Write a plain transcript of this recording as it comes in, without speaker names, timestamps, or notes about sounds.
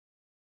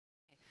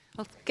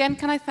Well, again,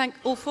 can I thank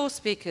all four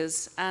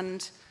speakers,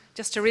 and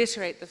just to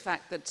reiterate the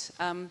fact that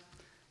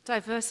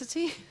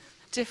diversity,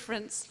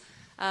 difference,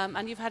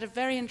 and you've had a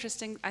very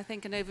interesting, I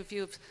think, an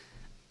overview of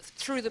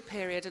through the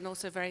period and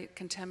also very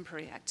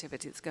contemporary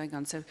activity that's going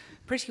on. So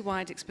pretty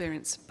wide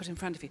experience put in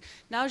front of you.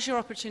 Now's your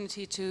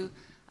opportunity to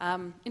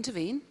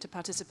intervene, to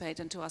participate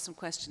and to ask some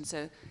questions.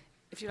 So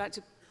if you'd like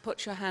to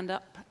put your hand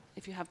up,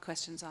 if you have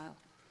questions,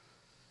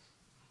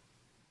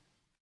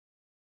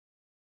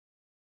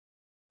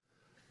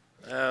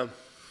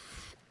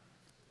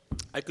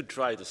 I could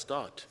try to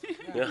start.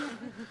 Yeah.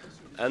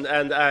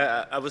 And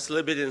I was a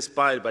little bit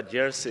inspired by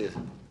Jerszy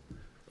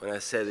when I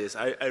said this.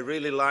 I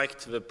really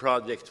liked the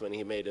project when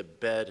he made a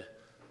bed,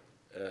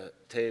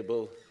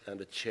 table,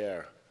 and a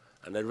chair.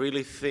 And I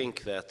really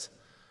think that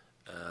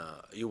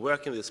you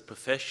work in this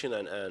profession,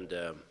 and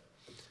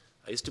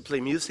I used to play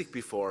music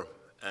before,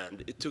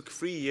 and it took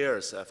 3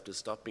 years after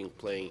stopping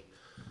playing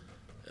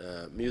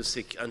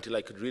music until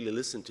I could really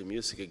listen to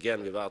music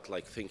again without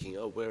like thinking,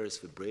 oh, where is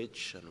the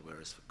bridge and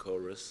where is the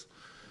chorus?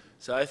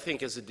 So I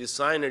think as a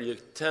designer you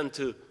tend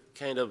to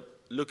kind of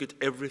look at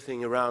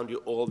everything around you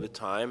all the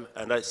time,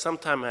 and I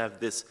sometimes have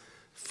this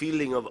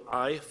feeling of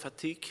eye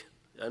fatigue.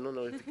 I don't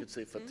know if you could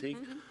say fatigue.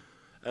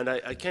 And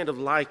I kind of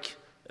like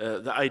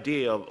the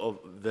idea of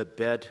the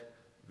bed,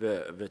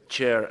 the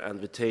chair and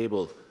the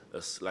table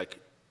as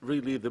like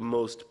really the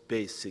most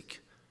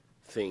basic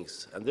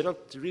things, and they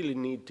don't really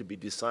need to be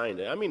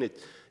designed. I mean,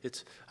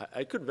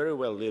 I could very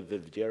well live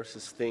with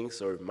Jerszy's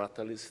things or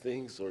Matali's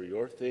things or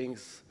your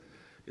things.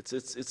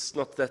 It's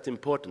not that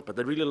important, but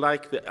I really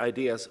like the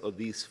ideas of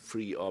these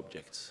three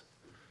objects.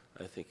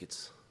 I think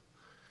it's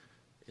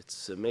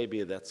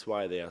maybe that's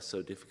why they are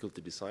so difficult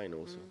to design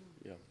also.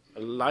 Yeah,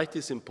 light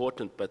is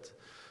important, but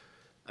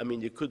I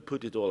mean, you could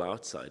put it all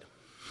outside.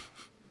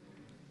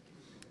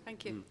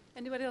 Thank you.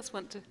 Anybody else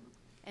want to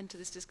enter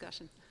this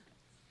discussion?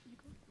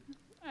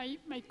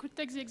 I could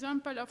take the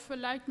example of a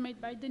light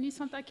made by Denis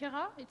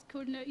Santaquera. It's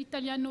called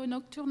Italiano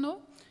Nocturno.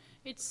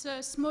 It's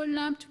a small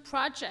lamp to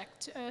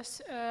project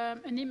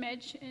an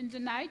image in the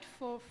night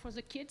for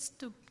the kids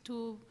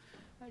to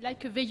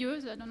like a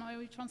veilleuse. I don't know how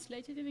you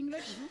translate it in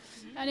English.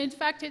 And in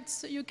fact,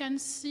 you can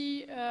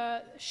see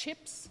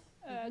ships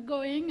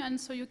going, and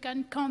so you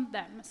can count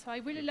them. So I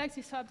really like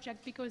this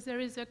object because there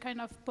is a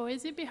kind of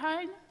poesy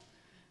behind,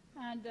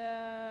 and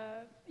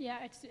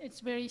yeah, it's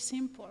very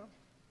simple.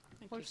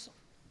 Thank also.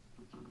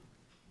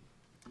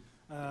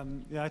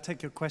 Yeah, I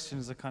take your question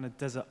as a kind of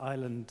desert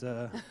island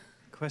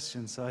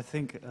question. So I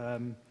think,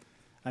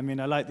 I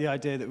mean, I like the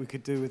idea that we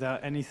could do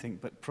without anything,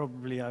 but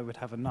probably I would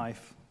have a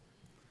knife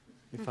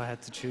if I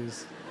had to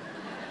choose.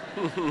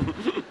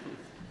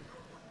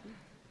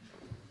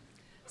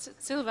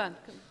 Sylvain,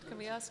 can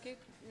we ask you?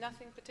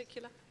 Nothing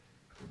particular?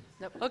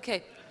 No.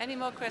 Okay. Any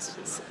more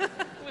questions?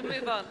 We'll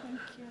move on.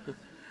 Thank you.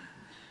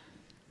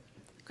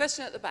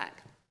 Question at the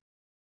back.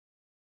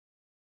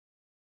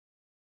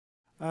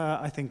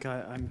 I think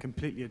I'm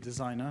completely a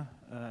designer.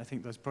 I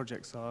think those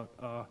projects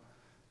are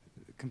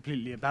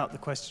completely about the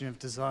question of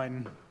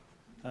design.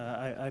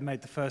 I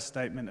made the first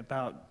statement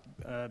about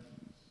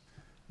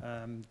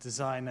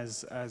design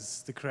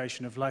as the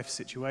creation of life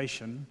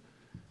situation,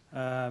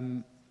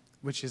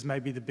 which is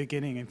maybe the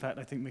beginning. In fact,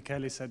 I think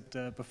Michele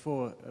said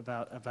before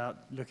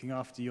about looking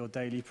after your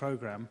daily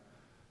program.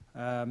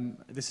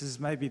 This is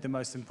maybe the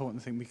most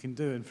important thing we can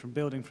do, and from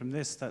building from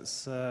this,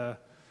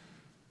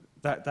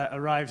 that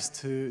arrives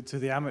to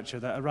the amateur,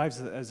 that arrives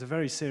as a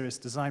very serious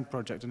design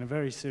project and a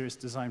very serious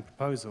design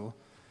proposal.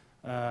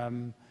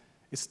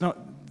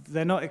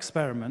 They're not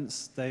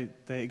experiments, they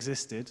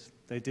existed,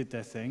 they did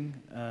their thing,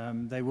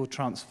 they will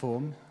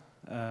transform.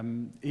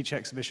 Each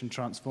exhibition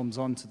transforms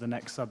on to the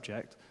next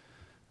subject.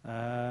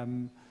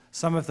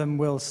 Some of them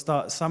will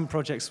start, some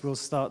projects will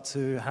start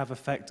to have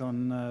effect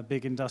on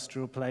big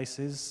industrial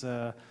places.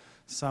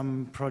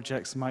 Some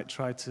projects might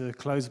try to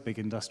close big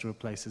industrial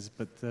places,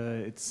 but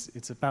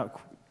it's about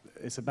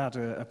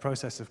a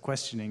process of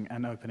questioning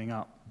and opening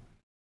up.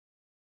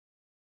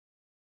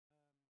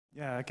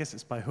 Yeah, I guess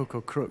it's by hook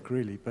or crook,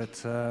 really.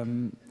 But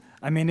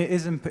I mean, it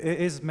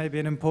is maybe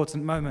an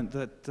important moment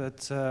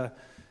that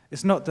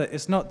it's not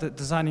that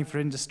designing for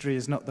industry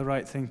is not the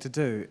right thing to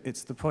do.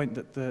 It's the point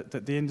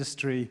that the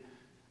industry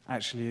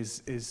actually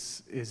is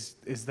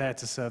there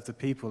to serve the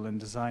people, and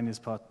design is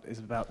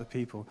about the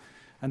people.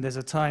 And there's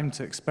a time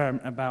to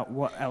experiment about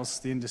what else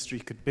the industry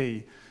could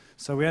be.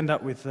 So we end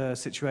up with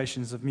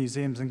situations of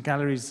museums and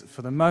galleries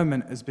for the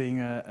moment as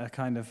being a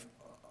kind of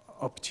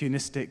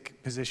opportunistic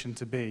position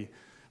to be.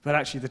 But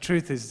actually the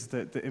truth is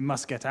that it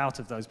must get out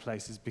of those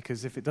places,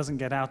 because if it doesn't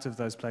get out of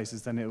those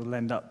places, then it will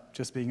end up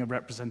just being a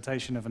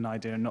representation of an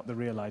idea and not the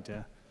real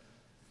idea.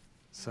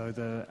 So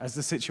as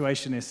the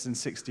Situationists in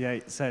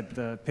 '68 said,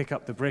 pick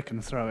up the brick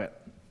and throw it.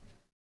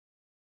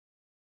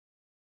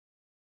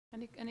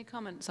 Any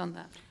comments on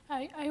that?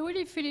 I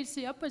really feel it's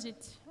the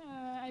opposite.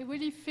 I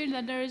really feel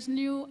that there is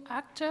new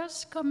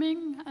actors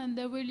coming, and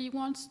they really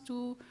want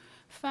to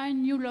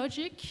find new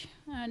logic.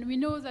 And we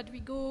know that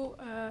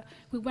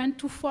we went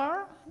too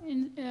far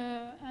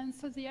and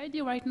so the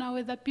idea right now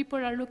is that people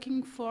are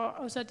looking for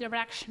other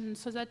directions.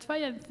 So that's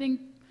why I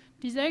think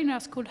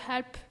designers could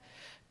help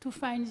to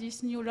find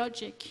this new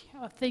logic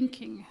of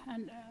thinking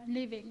and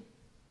living.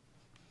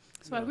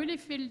 So I really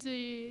feel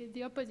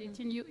the opposite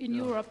in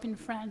Europe, in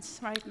France,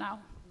 right now.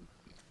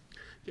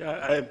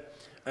 Yeah,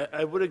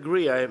 I would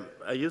agree. I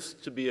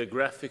used to be a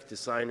graphic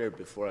designer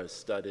before I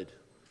studied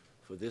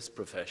for this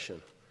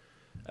profession.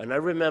 And I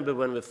remember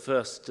when the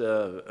first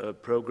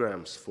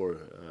programs for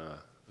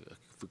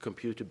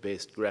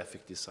computer-based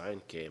graphic design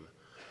came.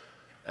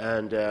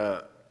 And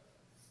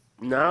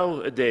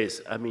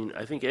nowadays, I mean,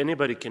 I think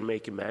anybody can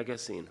make a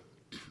magazine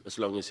as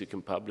long as you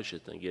can publish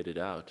it and get it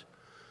out.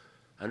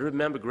 And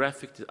remember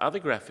other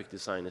graphic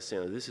designers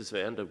saying, this is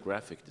the end of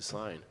graphic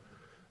design.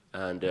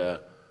 And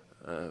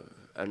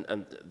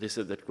they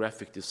said that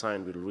graphic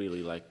design will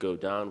really like go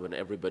down when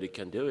everybody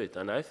can do it.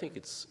 And I think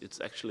it's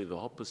actually the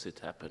opposite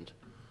happened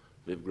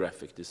with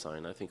graphic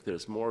design. I think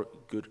there's more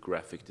good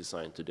graphic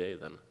design today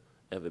than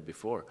ever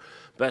before.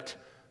 But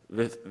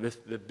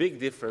the big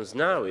difference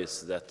now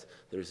is that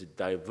there is a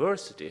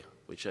diversity,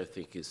 which I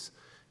think is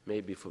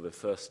maybe for the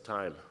first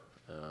time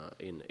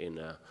in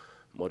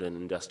modern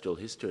industrial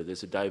history.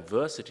 There's a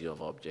diversity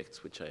of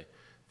objects, which I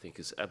think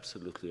is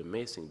absolutely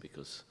amazing,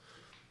 because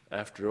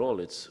after all,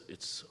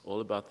 it's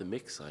all about the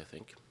mix, I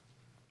think.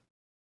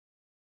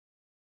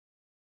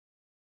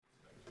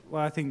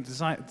 Well, I think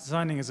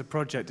designing as a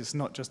project is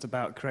not just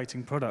about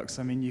creating products.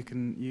 I mean, you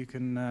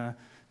can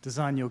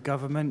design your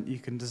government, you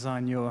can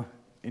design your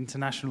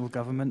international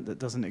government that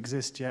doesn't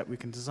exist yet. We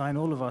can design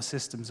all of our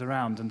systems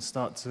around and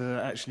start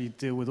to actually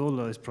deal with all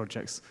those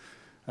projects.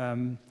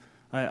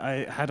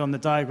 I had on the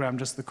diagram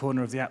just the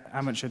corner of the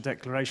Amateur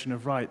Declaration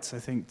of Rights. I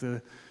think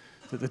that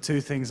the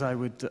two things I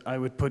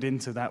would put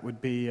into that would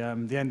be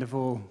the end of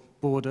all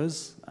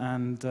borders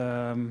and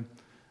an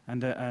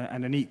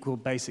equal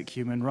basic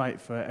human right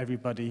for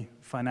everybody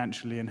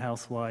financially and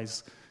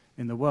health-wise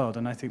in the world.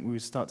 And I think we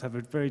would start to have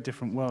a very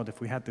different world if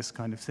we had this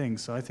kind of thing.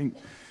 So I think,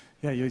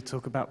 yeah, you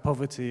talk about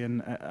poverty,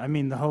 and I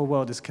mean, the whole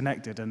world is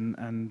connected,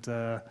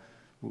 and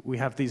we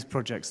have these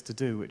projects to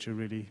do, which are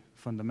really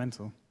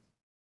fundamental.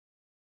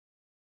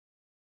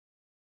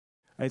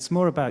 It's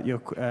more about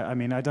your, I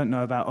mean, I don't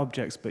know about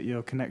objects, but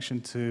your connection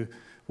to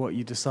what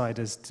you decide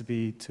as to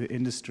be to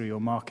industry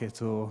or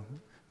market or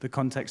the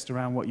context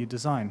around what you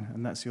design,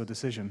 and that's your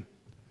decision.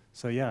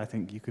 So yeah, I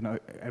think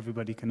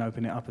everybody can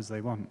open it up as they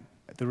want.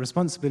 The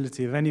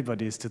responsibility of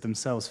anybody is to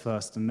themselves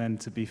first, and then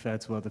to be fair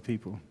to other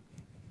people.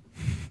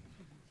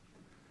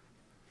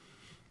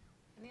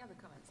 Any other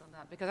comments on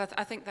that? Because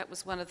I think that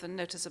was one of the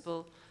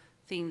noticeable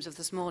themes of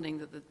this morning,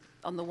 that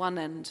on the one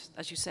end,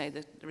 as you say,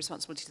 the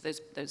responsibility to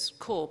those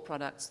core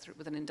products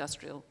with an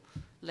industrial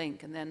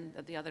link, and then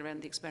at the other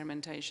end, the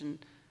experimentation,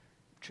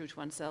 true to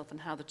oneself, and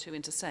how the two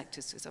intersect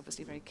is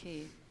obviously very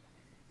key.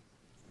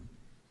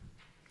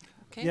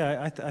 Okay.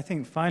 Yeah, I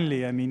think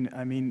finally, I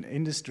mean,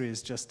 industry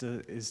is just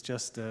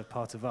a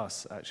part of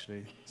us,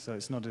 actually. So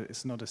it's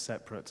not a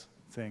separate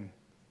thing.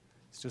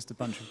 It's just a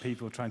bunch of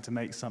people trying to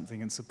make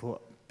something and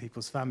support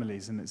people's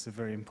families, and it's a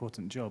very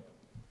important job.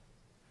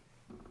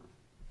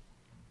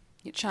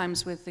 It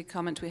chimes with the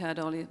comment we heard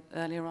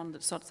earlier on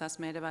that Sotsas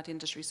made about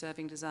industry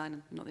serving design,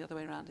 and not the other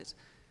way around. It's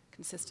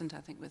consistent, I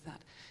think, with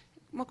that.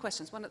 More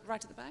questions? One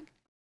right at the back.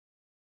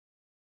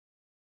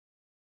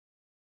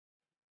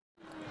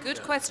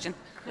 Good question.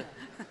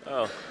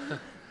 Oh,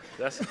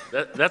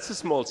 that's a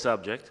small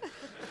subject.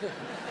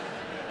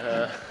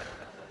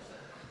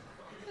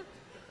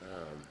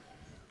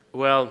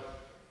 Well,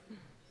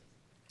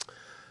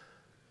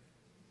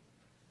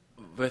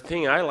 the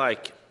thing I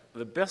like,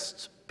 the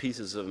best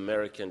pieces of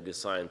American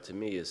design to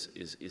me is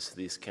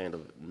these kind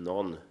of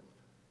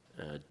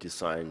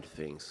non-designed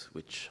things,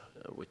 which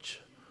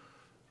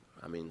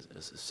I mean,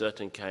 a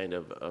certain kind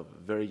of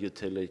very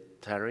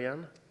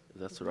utilitarian,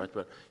 that's the right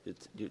word,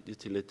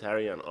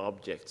 utilitarian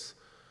objects,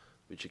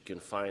 which you can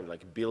find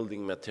like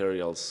building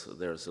materials.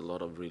 There's a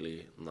lot of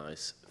really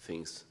nice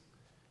things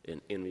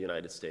in the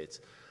United States.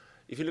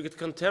 If you look at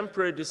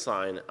contemporary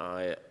design,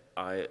 I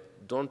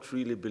don't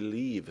really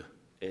believe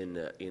in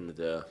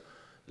the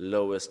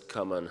lowest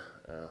common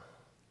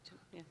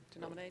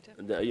denominator?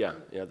 Yeah,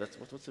 that's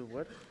what's the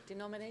word?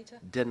 Denominator?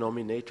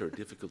 Denominator,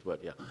 difficult word,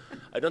 yeah.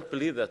 I don't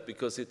believe that,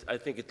 because I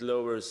think it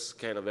lowers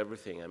kind of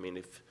everything. I mean,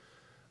 if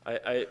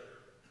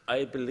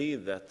I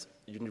believe that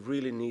you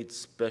really need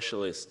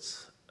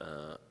specialists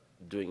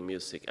doing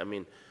music. I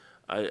mean,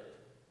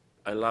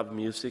 I love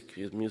music.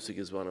 Music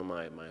is one of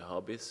my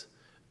hobbies,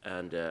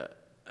 and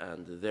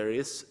there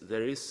is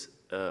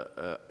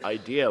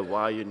idea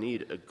why you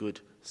need a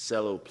good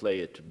cello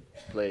player to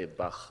play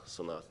Bach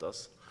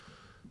sonatas,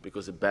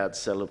 because a bad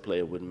cello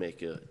player would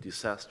make a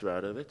disaster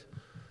out of it.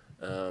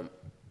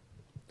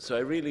 So I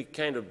really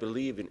kind of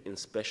believe in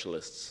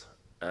specialists.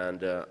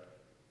 And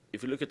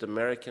if you look at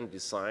American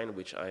design,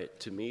 which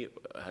to me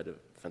had a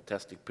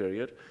fantastic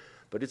period,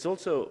 but it's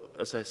also,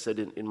 as I said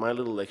in my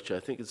little lecture, I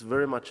think it's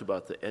very much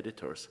about the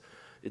editors.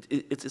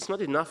 It's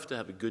not enough to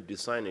have a good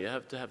designer. You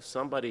have to have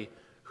somebody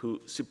who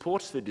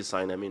supports the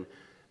design. I mean,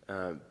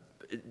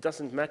 It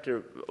doesn't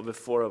matter the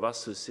four of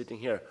us who's sitting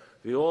here.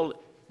 We all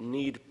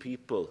need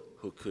people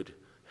who could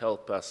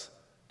help us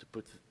to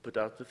put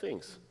out the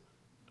things.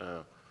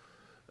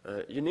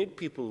 You need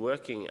people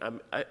working.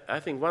 I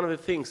think one of the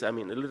things, I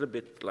mean, a little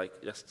bit like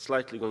just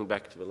slightly going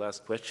back to the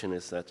last question,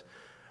 is that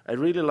I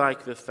really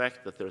like the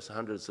fact that there's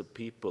hundreds of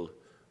people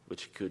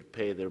which could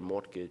pay their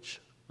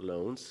mortgage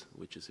loans,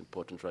 which is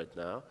important right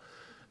now,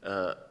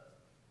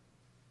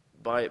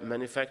 by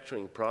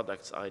manufacturing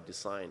products I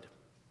designed.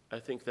 I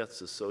think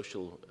that's a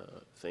social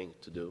thing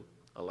to do.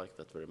 I like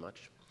that very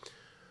much.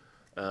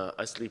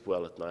 I sleep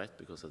well at night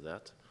because of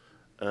that.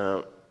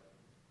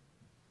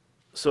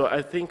 So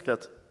I think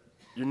that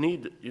you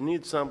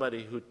need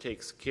somebody who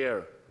takes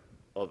care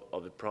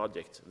of the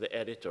project, the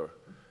editor.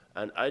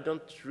 And I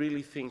don't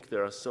really think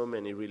there are so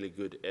many really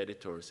good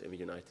editors in the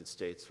United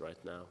States right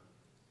now.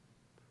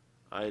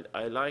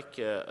 I like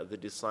the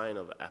design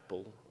of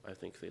Apple. I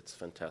think it's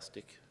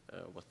fantastic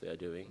what they are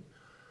doing.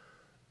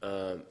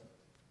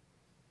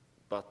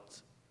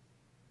 But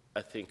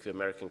I think the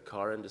American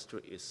car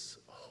industry is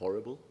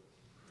horrible.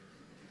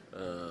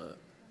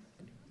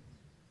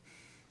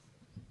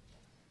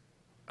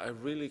 I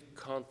really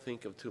can't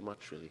think of too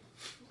much, really.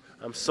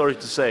 I'm sorry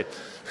to say.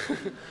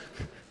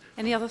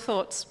 Any other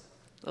thoughts?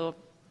 Or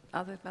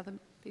other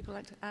people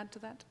like to add to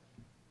that?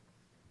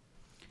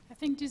 I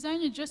think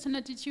design is just an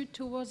attitude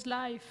towards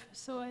life.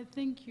 So I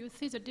think you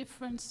see the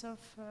difference of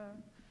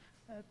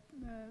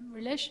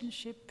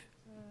relationship.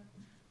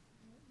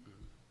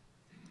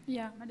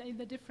 Yeah, and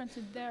the difference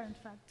is there, in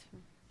fact.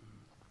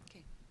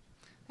 Okay,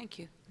 thank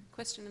you.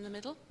 Question in the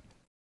middle.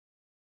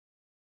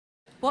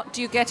 What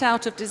do you get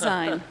out of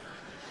design?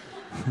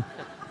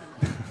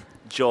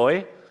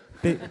 Joy.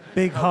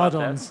 Big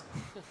hard-ons.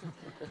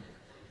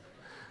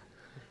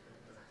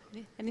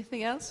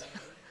 Anything else?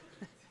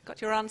 Got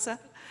your answer?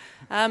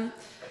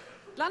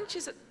 Lunch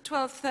is at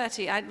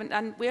 12:30,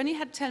 and we only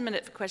had 10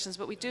 minutes for questions,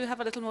 but we do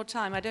have a little more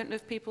time. I don't know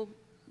if people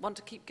want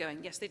to keep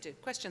going. Yes, they do.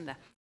 Question there.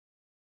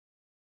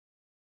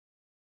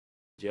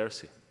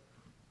 Jerszy.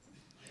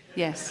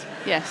 Yes,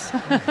 yes.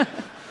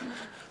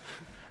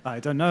 I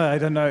don't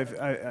know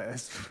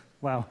if,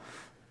 wow.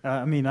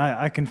 I mean,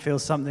 I can feel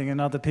something and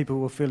other people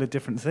will feel a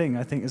different thing.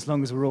 I think as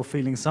long as we're all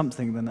feeling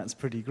something, then that's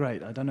pretty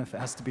great. I don't know if it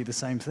has to be the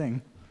same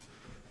thing.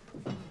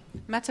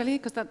 Matali,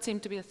 because that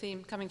seemed to be a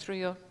theme coming through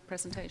your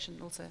presentation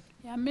also.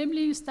 Yeah,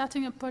 mainly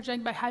starting a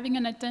project by having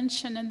an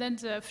attention, and then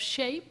the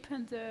shape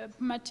and the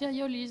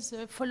material is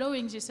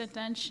following this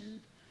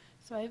attention.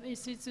 So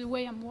it's the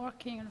way I'm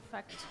working, in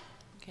fact.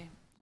 Okay.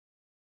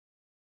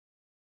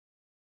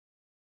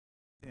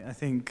 I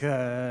think,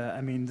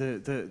 I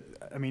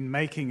mean,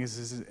 making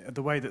is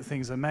the way that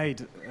things are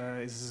made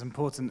is as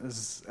important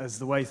as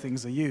the way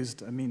things are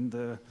used. I mean,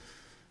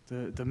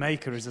 the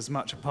maker is as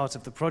much a part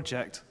of the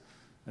project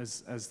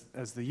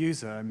as the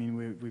user. I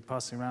mean, we're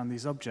passing around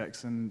these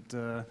objects, and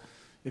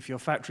if your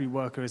factory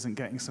worker isn't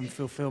getting some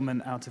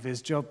fulfillment out of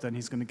his job, then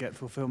he's going to get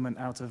fulfillment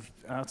out of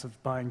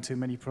buying too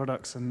many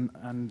products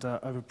and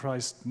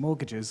overpriced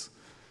mortgages.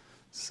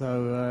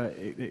 So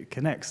it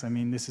connects. I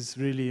mean, this is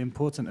really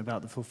important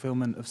about the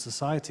fulfillment of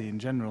society in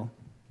general.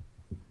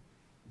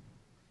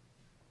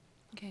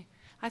 Okay.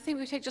 I think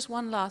we'll take just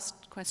one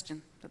last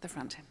question at the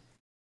front here.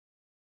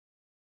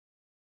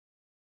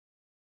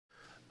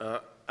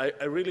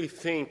 I really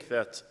think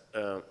that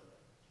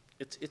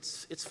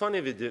it's funny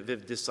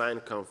with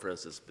design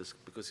conferences,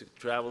 because you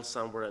travel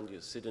somewhere and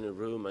you sit in a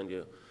room and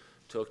you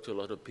talk to a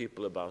lot of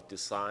people about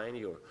design.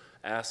 You're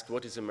asked,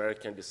 what is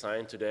American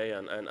design today?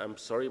 And I'm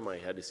sorry, my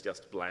head is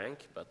just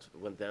blank, but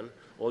then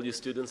all you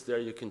students there,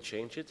 you can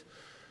change it.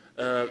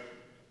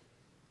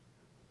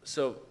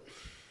 So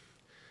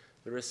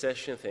the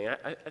recession thing,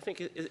 I think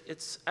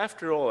it's,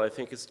 after all, I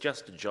think it's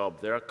just a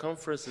job. There are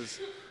conferences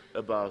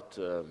about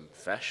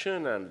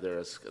fashion, and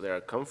there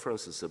are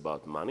conferences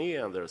about money,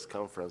 and there's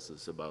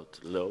conferences about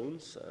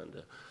loans,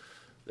 and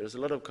there's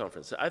a lot of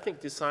conferences. I think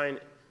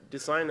design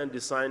and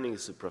designing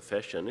is a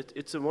profession.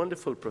 It's a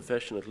wonderful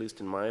profession, at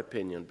least in my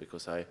opinion,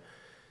 because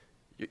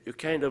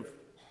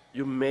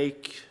you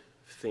make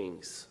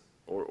things,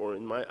 or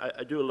in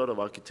I do a lot of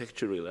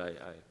architecture. Really,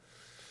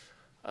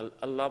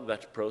 I love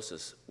that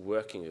process,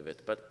 working with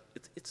it. But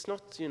it's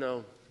not, you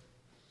know.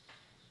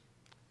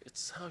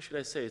 It's, how should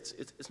I say,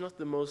 it's not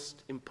the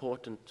most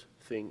important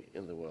thing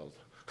in the world.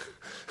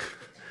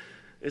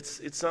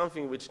 It's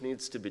something which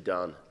needs to be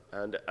done,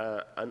 and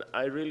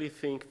I really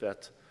think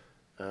that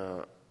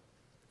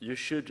you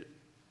should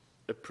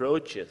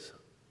approach it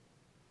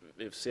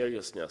with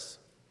seriousness,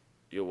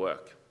 your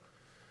work.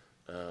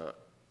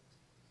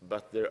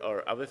 But there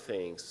are other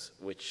things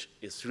which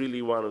is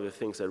really one of the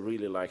things I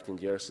really liked in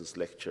Jerszy's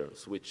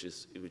lectures, which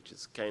is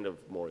kind of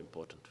more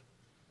important.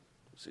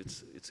 So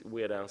it's a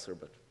weird answer,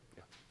 but.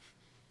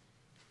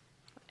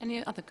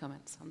 Any other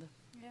comments on the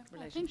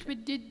relationship? I think we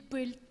did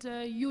build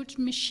a huge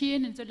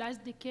machine in the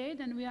last decade,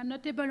 and we are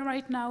not able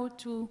right now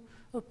to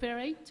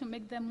operate, to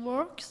make them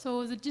work.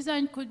 So the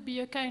design could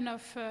be a kind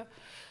of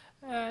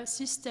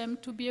system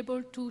to be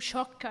able to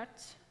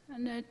shortcut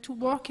and to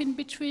work in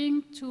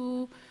between,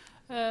 to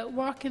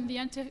work in the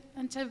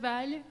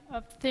interval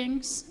of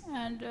things,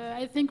 and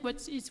I think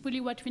it's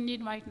really what we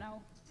need right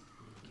now.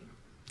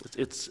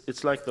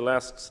 It's like the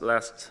last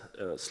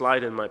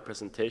slide in my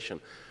presentation.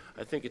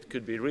 I think it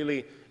could be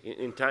really,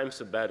 in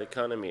times of bad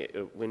economy,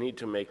 we need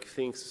to make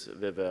things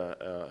with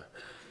a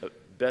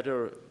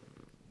better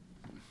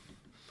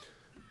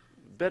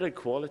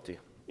quality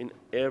in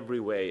every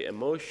way,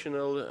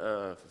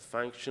 emotional,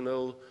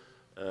 functional.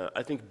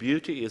 I think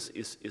beauty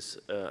is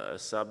a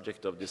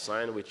subject of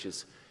design which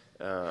is,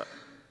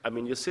 I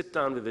mean, you sit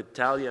down with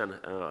Italian,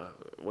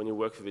 when you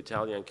work with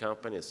Italian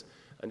companies,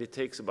 and it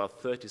takes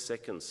about 30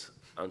 seconds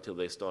until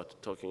they start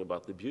talking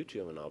about the beauty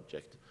of an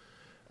object.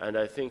 And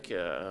I think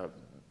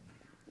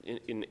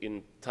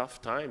in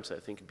tough times, I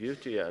think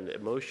beauty and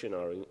emotion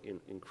are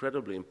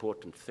incredibly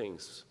important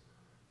things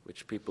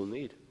which people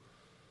need.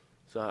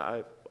 So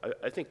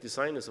I think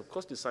designers, of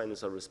course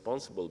designers are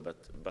responsible,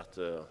 but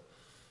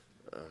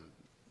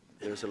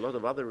there's a lot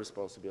of other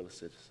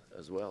responsibilities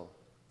as well.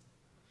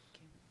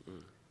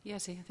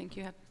 Jerszy, I think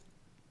you had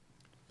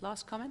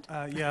last comment?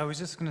 Yeah, I was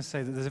just going to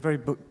say that there's a very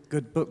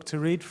good book to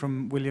read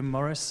from William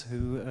Morris,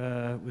 who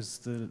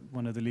was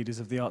one of the leaders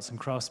of the arts and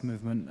crafts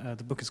movement.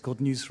 The book is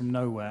called News from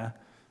Nowhere,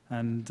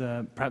 and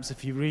perhaps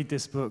if you read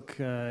this book,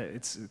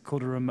 it's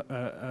called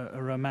a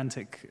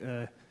romantic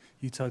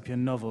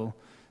utopian novel.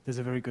 There's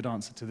a very good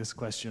answer to this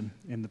question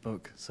in the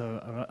book,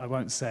 so I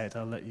won't say it,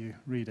 I'll let you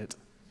read it.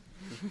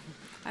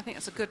 I think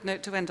that's a good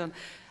note to end on.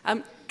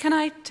 Can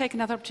I take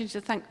another opportunity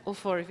to thank all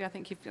four of you? I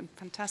think you've done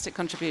fantastic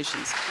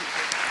contributions.